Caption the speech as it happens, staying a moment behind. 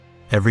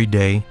Every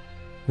day,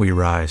 we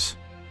rise,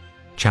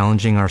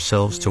 challenging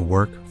ourselves to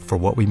work for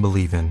what we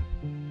believe in.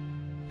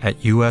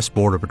 At U.S.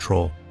 Border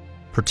Patrol,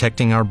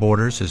 protecting our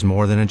borders is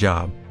more than a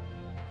job.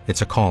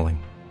 It's a calling.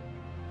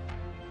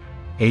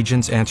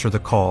 Agents answer the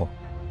call,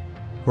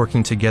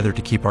 working together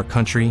to keep our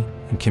country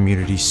and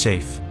communities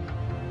safe.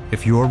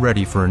 If you are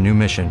ready for a new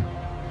mission,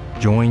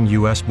 join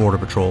U.S. Border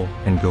Patrol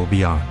and go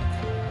beyond.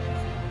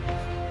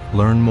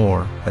 Learn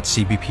more at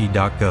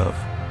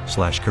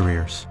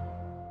cbp.gov/careers.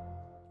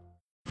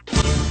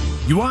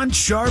 You want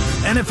sharp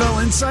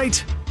NFL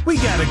insight? We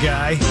got a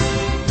guy.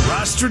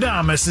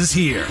 Rostradamus is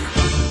here.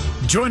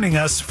 Joining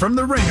us from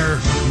The Ringer,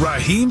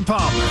 Raheem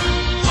Palmer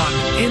on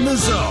In the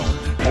Zone.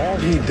 All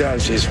he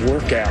does is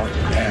work out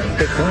and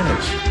pick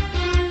winners.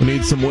 We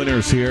need some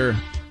winners here.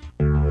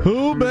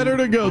 Who better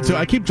to go to?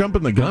 I keep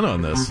jumping the gun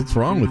on this. What's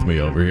wrong with me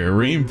over here?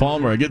 Raheem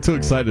Palmer. I get too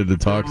excited to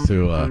talk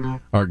to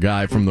our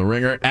guy from The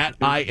Ringer, at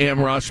I Am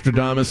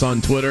Rostradamus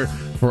on Twitter,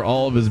 for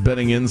all of his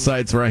betting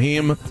insights.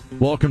 Raheem,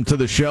 welcome to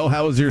the show.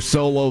 How was your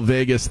solo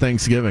Vegas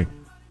Thanksgiving?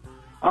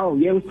 Oh,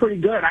 yeah, it was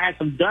pretty good. I had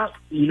some duck.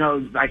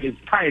 Like it's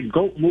probably a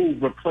goat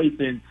move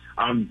replacing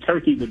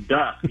turkey with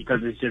duck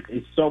because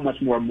it's so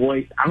much more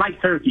moist. I like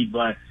turkey,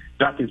 but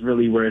duck is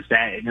really where it's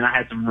at. And then I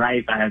had some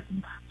rice, I had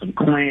some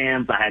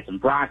clams, I had some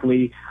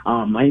broccoli.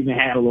 I even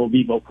had a little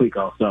Vivo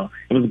Quico, so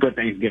it was a good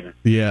Thanksgiving.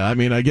 Yeah, I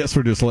mean, I guess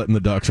we're just letting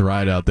the ducks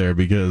ride out there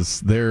because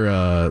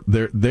they're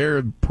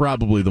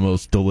probably the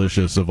most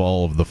delicious of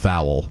all of the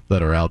fowl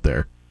that are out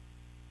there.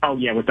 Oh,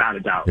 yeah, without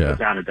a doubt. Yeah.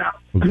 Without a doubt.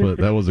 But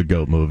that was a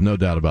goat move, no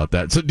doubt about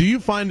that. So do you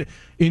find,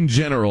 in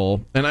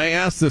general, and I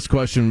ask this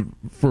question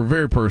for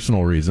very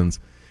personal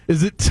reasons,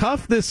 is it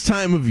tough this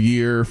time of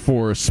year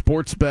for a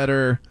sports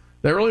bettor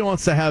that really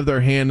wants to have their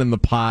hand in the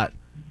pot,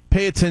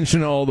 pay attention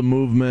to all the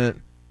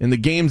movement and the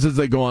games as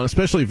they go on,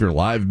 especially if you're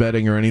live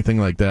betting or anything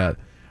like that?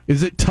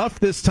 Is it tough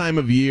this time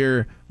of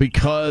year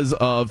because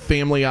of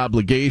family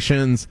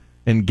obligations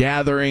and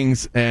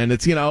gatherings, and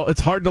it's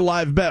hard to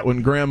live bet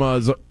when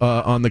grandma's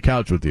on the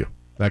couch with you,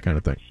 that kind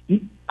of thing?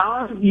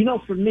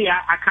 For me,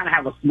 I kind of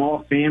have a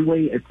small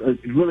family.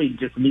 It's really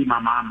just me, my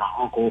mom, my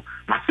uncle.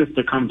 My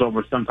sister comes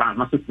over sometimes.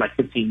 My sister's like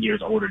 15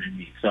 years older than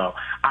me, so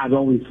I've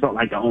always felt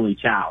like the only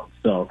child.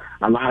 So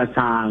a lot of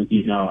times,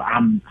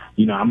 I'm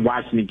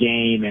watching the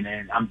game, and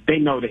then they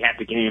know they have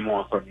the game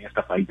on for me and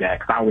stuff like that,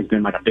 because I've always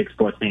been like a big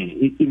sports fan,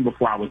 even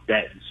before I was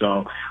betting.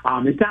 So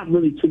it's not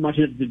really too much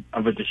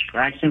of a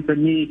distraction for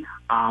me.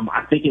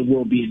 I think it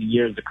will be in the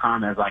years to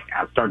come as I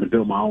start to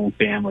build my own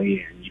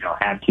family and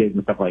have kids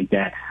and stuff like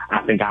that.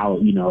 I think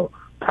I'll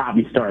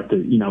probably start to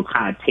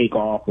kind of take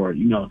off, or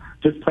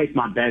just place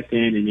my bets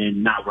in and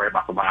then not worry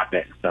about the live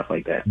bet and stuff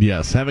like that.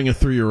 Yes, having a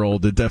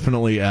 3-year-old, it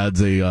definitely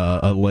adds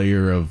a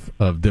layer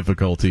of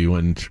difficulty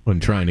when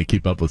trying to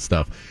keep up with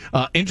stuff.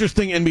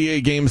 Interesting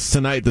NBA games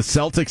tonight. The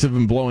Celtics have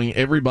been blowing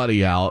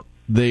everybody out.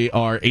 They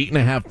are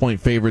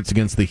 8.5-point favorites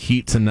against the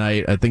Heat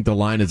tonight. I think the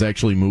line has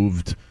actually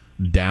moved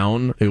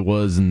down. It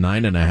was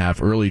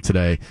 9.5 early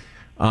today.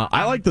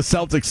 I like the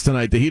Celtics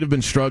tonight. The Heat have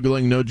been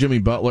struggling. No Jimmy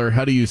Butler.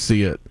 How do you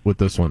see it with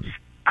this one?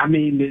 I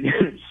mean,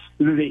 the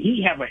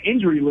Heat have an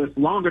injury list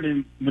longer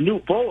than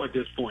Manute Bol at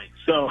this point.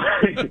 So,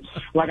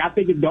 I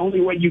think the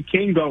only way you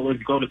can go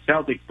is go to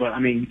Celtics. But, I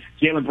mean,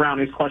 Jaylen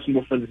Brown is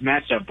questionable for this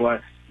matchup.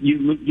 But you're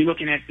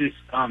looking at this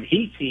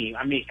Heat team.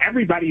 I mean,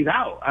 everybody's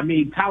out. I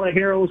mean, Tyler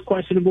Herro is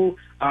questionable.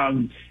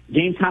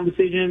 Game time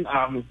decision.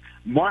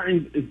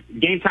 Martin's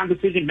game time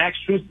decision. Max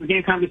Strus'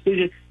 game time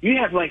decision. You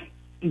have,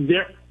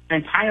 their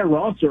entire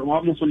roster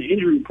almost on the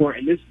injury report,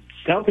 and this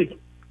Celtics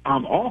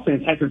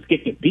offense hasn't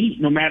skipped a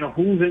beat no matter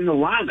who's in the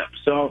lineup.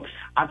 So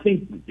I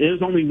think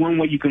there's only one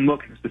way you can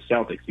look at the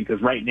Celtics,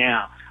 because right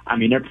now, I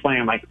mean, they're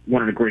playing like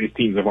one of the greatest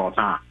teams of all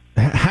time.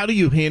 How do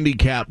you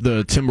handicap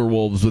the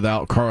Timberwolves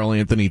without Karl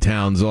Anthony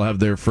Towns? They'll have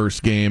their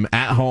first game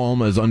at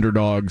home as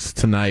underdogs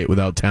tonight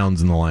without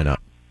Towns in the lineup.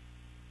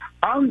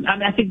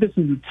 I think this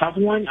is a tough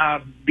one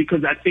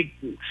because I think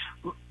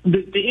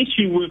the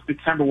issue with the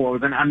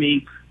Timberwolves, and I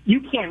mean, you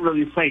can't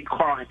really play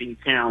Karl Anthony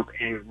Towns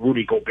and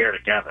Rudy Gobert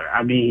together.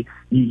 I mean,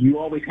 you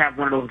always have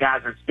one of those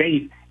guys in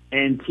space,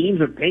 and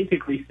teams are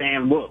basically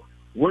saying, look,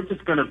 we're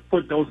just going to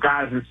put those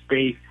guys in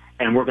space,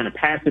 and we're going to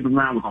pass it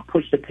around, we're going to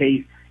push the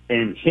pace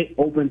and hit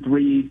open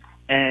threes,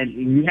 and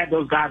you have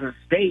those guys in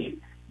space,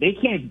 they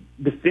can't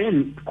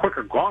defend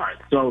quicker guards.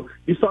 So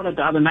you saw that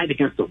the other night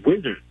against the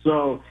Wizards.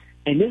 So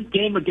in this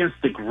game against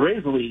the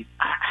Grizzlies,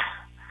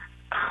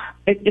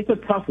 it's a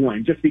tough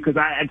one just because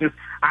I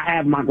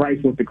have my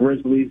gripes with the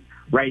Grizzlies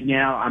right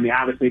now. I mean,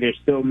 obviously they're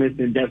still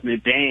missing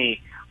Desmond Bane,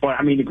 but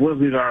I mean, the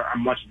Grizzlies are a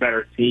much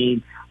better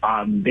team.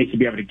 They should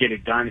be able to get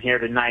it done here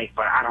tonight,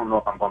 but I don't know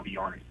if I'm going to be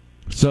on it.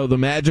 So the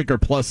Magic are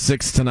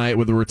 +6 tonight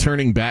with a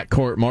returning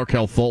backcourt,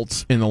 Markelle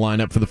Fultz in the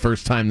lineup for the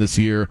first time this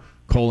year.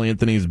 Cole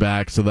Anthony's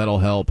back, so that'll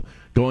help.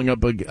 Going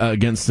up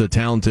against the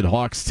talented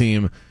Hawks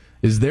team,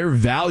 is there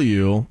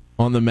value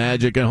on the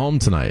Magic at home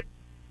tonight?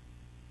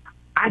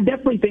 I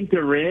definitely think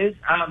there is.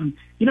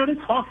 This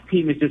Hawks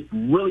team has just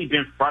really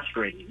been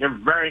frustrating. They're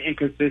very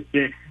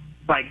inconsistent.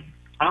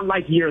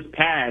 Unlike years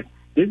past,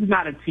 this is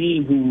not a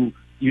team who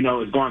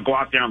is going to go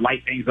out there and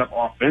light things up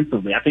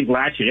offensively. I think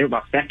last year they were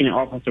about second in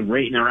offensive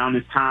rating around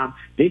this time.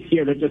 This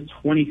year they're just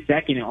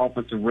 22nd in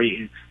offensive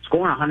rating,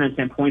 scoring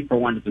 110 points per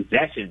 100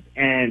 possessions.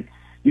 And,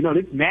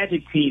 this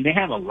Magic team, they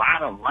have a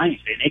lot of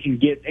length, and they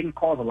can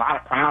cause a lot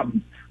of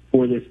problems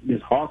for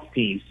this Hawks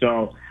team.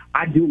 So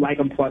I do like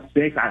them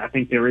 +6. I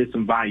think there is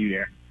some value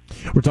there.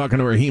 We're talking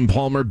to Raheem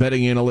Palmer,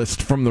 betting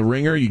analyst from The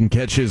Ringer. You can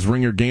catch his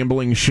Ringer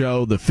Gambling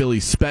Show, the Philly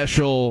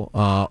Special,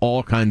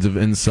 all kinds of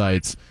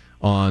insights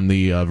on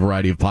the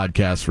variety of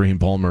podcasts Raheem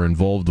Palmer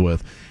involved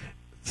with.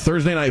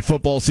 Thursday Night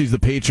Football sees the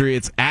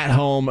Patriots at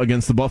home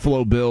against the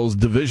Buffalo Bills,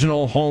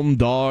 divisional home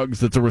dogs.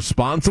 That's a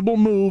responsible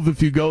move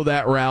if you go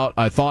that route.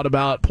 I thought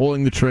about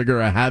pulling the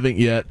trigger. I haven't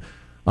yet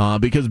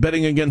because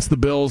betting against the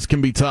Bills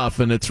can be tough,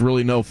 and it's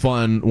really no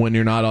fun when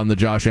you're not on the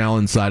Josh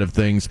Allen side of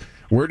things.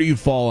 Where do you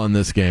fall on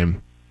this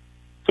game?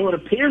 So it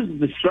appears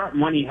the sharp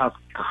money has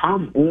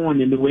come on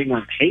the New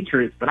England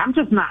Patriots, but I'm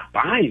just not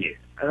buying it.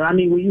 I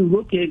mean, when you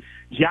look at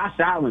Josh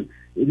Allen,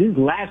 in his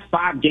last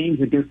 5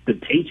 games against the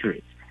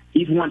Patriots,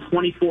 he's won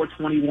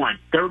 24-21,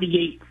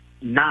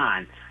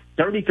 38-9,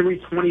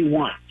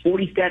 33-21,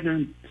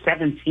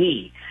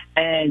 47-17.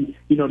 And,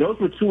 those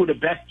were 2 of the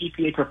best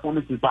EPA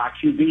performances by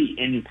QB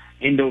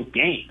in those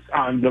games.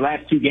 The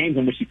last 2 games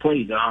in which he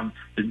played,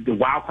 the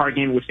wild card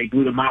game in which they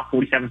blew them out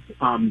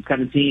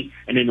 47-17,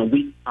 and then the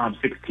week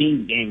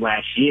 16 game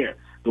last year.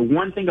 The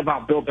one thing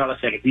about Bill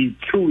Belichick is he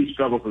truly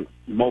struggles with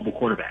mobile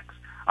quarterbacks.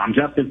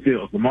 Justin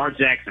Fields, Lamar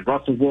Jackson,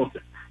 Russell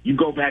Wilson. You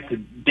go back to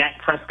Dak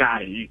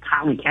Prescott and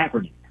Colin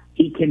Kaepernick.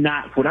 He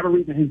cannot, for whatever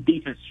reason, his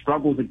defense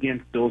struggles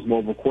against those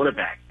mobile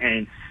quarterbacks.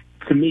 And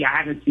to me, I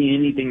haven't seen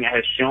anything that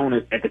has shown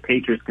us that the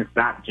Patriots can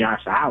stop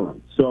Josh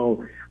Allen.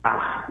 So,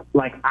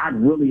 I'd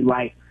really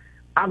like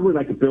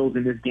the Bills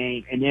in this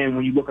game. And then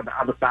when you look at the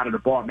other side of the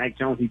ball, Mac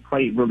Jones, he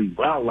played really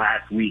well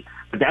last week,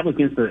 but that was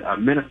against a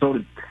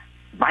Minnesota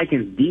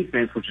Vikings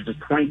defense, which is just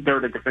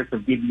 23rd in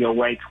defensive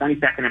DVOA,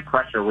 22nd in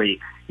pressure rate.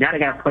 Now they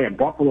got to play a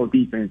Buffalo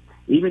defense.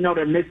 Even though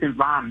they're missing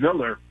Von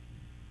Miller,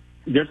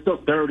 they're still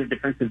 3rd in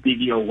defensive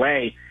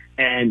DVOA,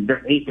 and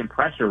they're 8th in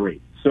pressure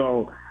rate.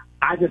 So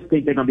I just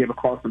think they're going to be able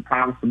to cause some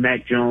problems for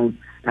Mac Jones.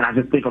 And I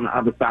just think on the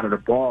other side of the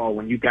ball,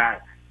 when you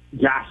got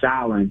Josh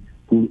Allen,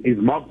 who is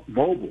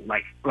mobile,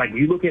 like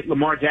you look at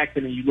Lamar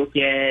Jackson and you look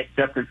at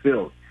Justin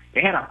Fields,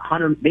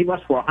 they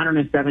rushed for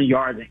 107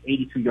 yards and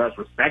 82 yards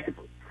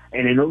respectively.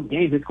 And in those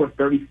games, they scored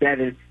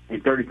 37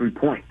 and 33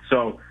 points.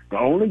 So the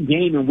only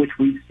game in which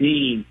we've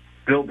seen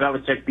Bill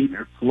Belichick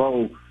defense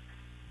slow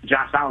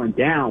Josh Allen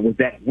down was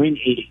that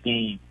win-aided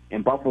game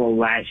in Buffalo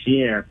last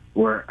year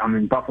where,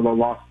 Buffalo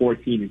lost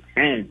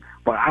 14-10.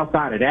 But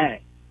outside of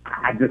that,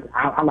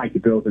 I like the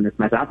Bills in this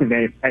match. I think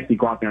they actually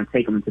go out there and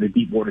take them into the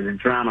deep waters and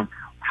drown them.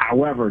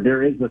 However,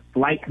 there is a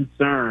slight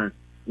concern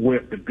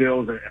with the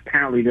Bills.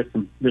 Apparently,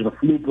 there's a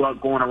flu bug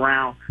going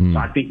around, so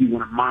I think you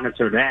want to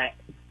monitor that.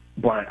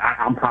 But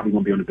I'm probably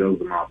going to be on the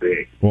Bills in all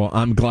big. Well,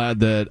 I'm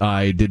glad that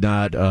I did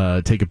not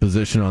take a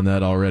position on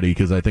that already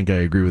because I think I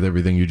agree with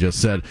everything you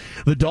just said.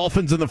 The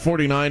Dolphins and the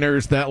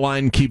 49ers, that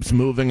line keeps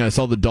moving. I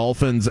saw the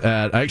Dolphins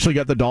I actually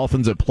got the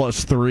Dolphins at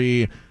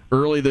 +3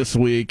 early this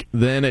week.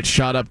 Then it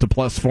shot up to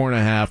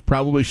 +4.5.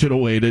 Probably should have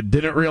waited.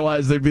 Didn't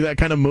realize there'd be that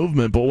kind of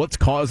movement. But what's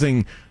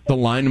causing the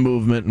line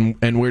movement,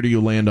 and where do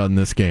you land on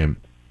this game?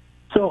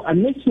 So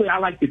initially I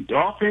like the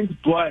Dolphins,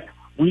 but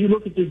when you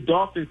look at this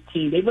Dolphins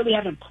team, they really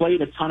haven't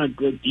played a ton of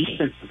good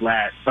defenses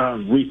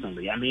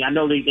recently. I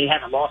know they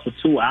haven't lost a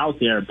 2 out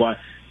there, but,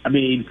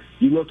 you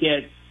look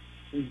at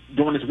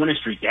during this winning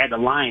streak, they had the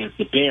Lions,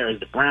 the Bears,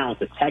 the Browns,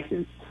 the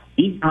Texans.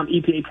 These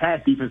EPA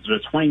pass defenses are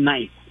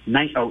 29th.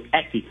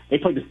 Actually, they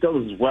played the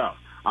Steelers as well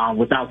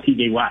without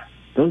T.J. Watt.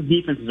 Those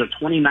defenses are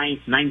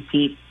 29th,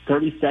 19th,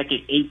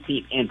 32nd,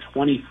 18th, and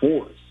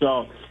 24th.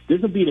 So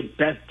this will be the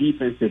best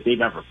defense that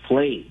they've ever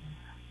played.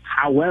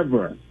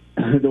 However,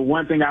 the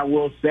one thing I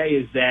will say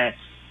is that,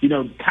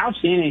 Kyle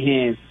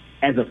Shanahan,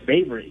 as a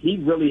favorite, he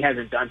really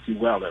hasn't done too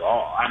well at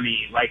all.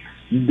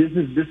 This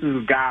is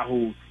a guy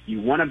who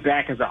you want to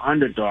back as an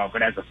underdog,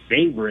 but as a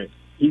favorite,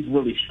 he's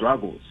really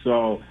struggled.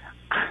 So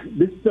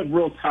this is a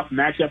real tough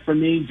matchup for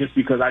me just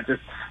because I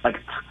just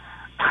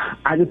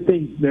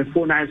think the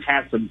 49ers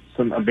have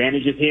some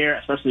advantages here,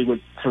 especially with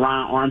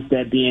Teron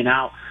Armstead being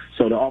out.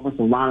 So the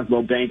offensive line is a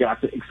little banged up.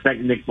 I expect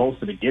Nick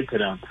Bosa to get to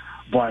them.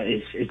 But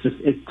it's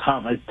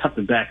tough. It's tough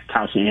to back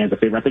Kyle Shanahan as a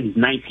favorite. I think he's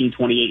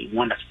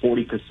 19-28-1. That's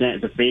 40%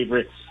 as a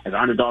favorite. As an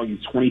underdog, he's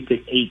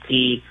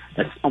 26-18.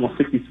 That's almost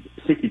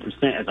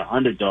 60% as an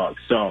underdog.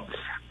 So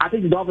I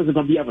think the Dolphins are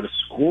going to be able to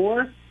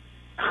score.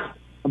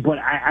 But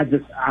I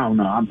don't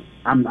know.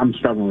 I'm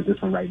struggling with this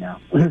one right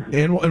now.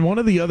 And one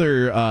of the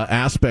other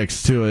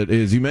aspects to it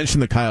is you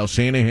mentioned the Kyle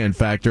Shanahan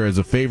factor as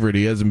a favorite.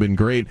 He hasn't been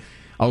great.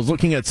 I was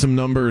looking at some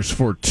numbers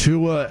for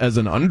Tua as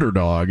an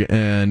underdog,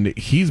 and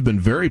he's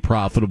been very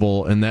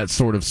profitable in that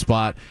sort of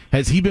spot.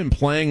 Has he been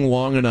playing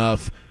long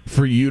enough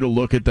for you to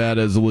look at that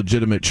as a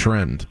legitimate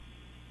trend?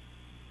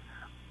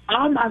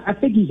 I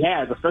think he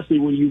has, especially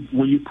when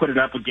you put it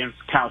up against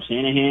Kyle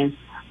Shanahan.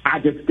 I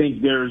just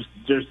think there's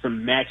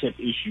some matchup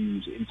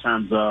issues in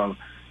terms of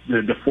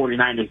the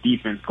 49ers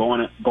defense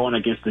going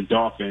against the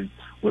Dolphins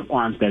with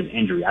Armstead's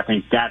injury. I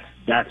think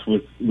that's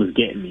what was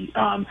getting me.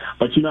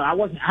 But I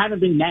haven't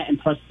been that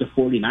impressed with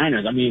the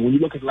 49ers. I mean, when you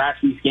look at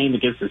last week's game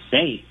against the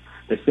Saints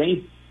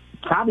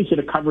probably should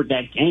have covered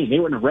that game. They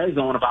were in the red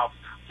zone about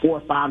 4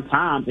 or 5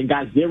 times and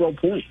got 0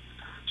 points.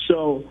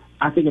 So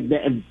I think if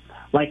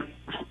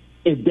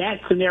that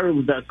scenario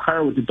would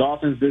occur with the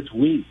Dolphins this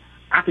week,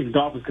 I think the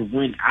Dolphins could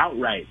win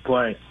outright.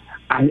 But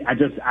I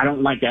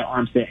don't like that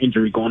Armstead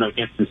injury going up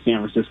against the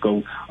San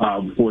Francisco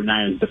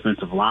 49ers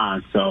defensive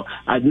line. So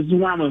this is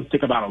where I'm going to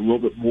think about a little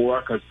bit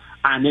more, because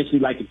I initially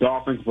like the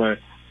Dolphins, but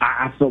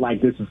I feel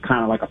like this is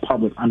kind of like a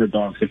public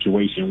underdog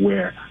situation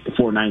where the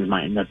 49ers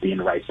might end up being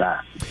the right side.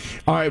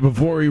 All right,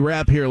 before we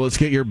wrap here, let's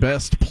get your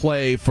best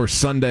play for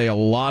Sunday. A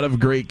lot of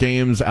great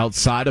games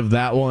outside of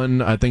that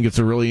one. I think it's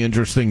a really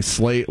interesting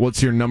slate.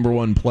 What's your number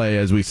one play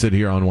as we sit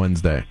here on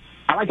Wednesday?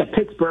 I like the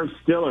Pittsburgh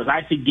Steelers. I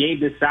actually gave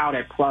this out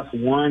at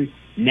 +1.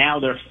 Now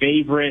they're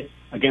favorite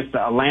against the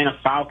Atlanta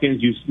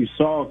Falcons. You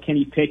saw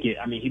Kenny Pickett.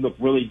 I mean, he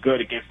looked really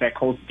good against that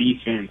Colts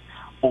defense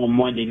on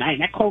Monday night.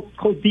 And that Colts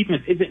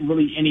defense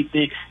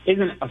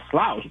isn't a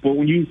slouch. But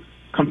when you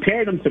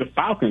compare them to the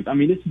Falcons, I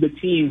mean, this is the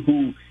team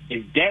who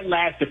is dead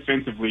last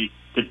defensively,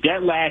 the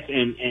dead last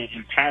in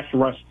pass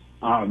rush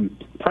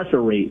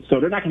pressure rate. So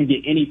they're not going to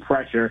get any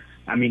pressure.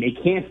 I mean, they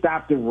can't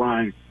stop the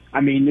run.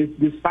 I mean,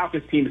 this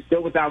Falcons team is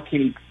still without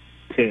Kenny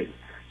Pickett.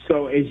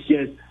 So it's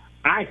just,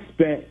 I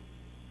expect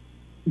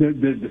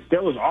the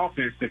Steelers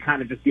offense to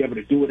kind of just be able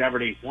to do whatever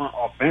they want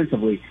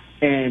offensively.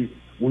 And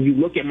when you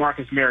look at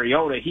Marcus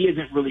Mariota, he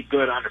isn't really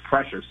good under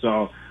pressure.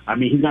 So, I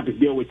mean, he's got to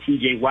deal with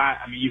T.J. Watt.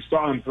 I mean, you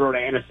saw him throw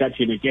that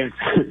interception against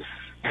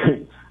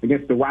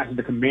the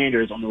Washington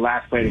Commanders on the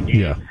last play of the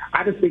game. Yeah.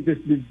 I just think this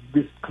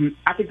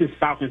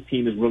Falcons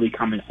team is really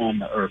coming home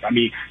to earth. I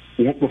mean,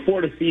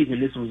 before the season,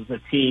 this was a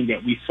team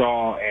that we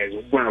saw as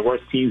one of the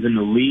worst teams in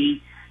the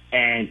league.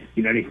 And,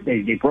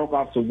 they broke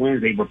off some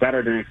wins. They were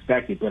better than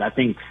expected. But I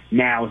think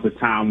now is the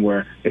time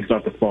where they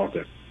start to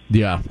falter.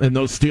 Yeah, and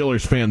those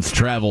Steelers fans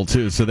travel,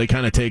 too, so they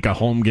kind of take a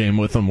home game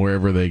with them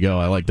wherever they go.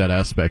 I like that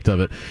aspect of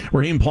it.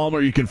 Raheem Palmer,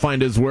 you can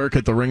find his work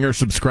at The Ringer.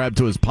 Subscribe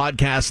to his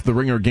podcast, The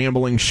Ringer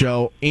Gambling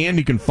Show, and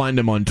you can find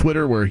him on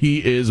Twitter, where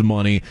he is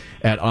money,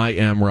 at I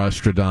Am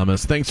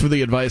Rostradamus. Thanks for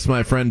the advice,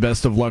 my friend.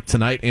 Best of luck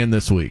tonight and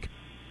this week.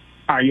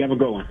 All right, you have a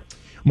good one.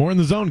 More in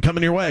the Zone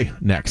coming your way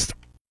next.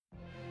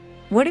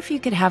 What if you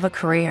could have a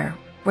career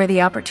where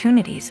the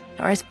opportunities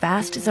are as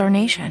vast as our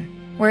nation?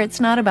 Where it's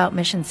not about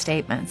mission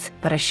statements,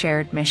 but a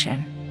shared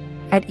mission.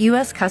 At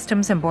U.S.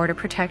 Customs and Border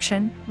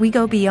Protection, we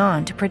go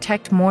beyond to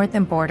protect more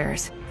than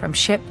borders. From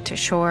ship to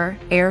shore,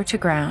 air to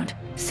ground,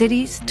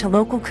 cities to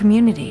local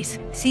communities,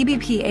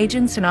 CBP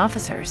agents and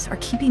officers are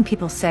keeping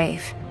people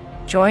safe.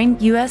 Join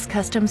U.S.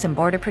 Customs and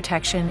Border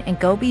Protection and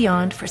go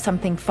beyond for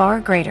something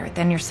far greater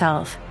than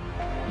yourself.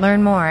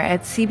 Learn more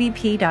at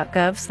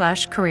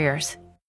cbp.gov/careers.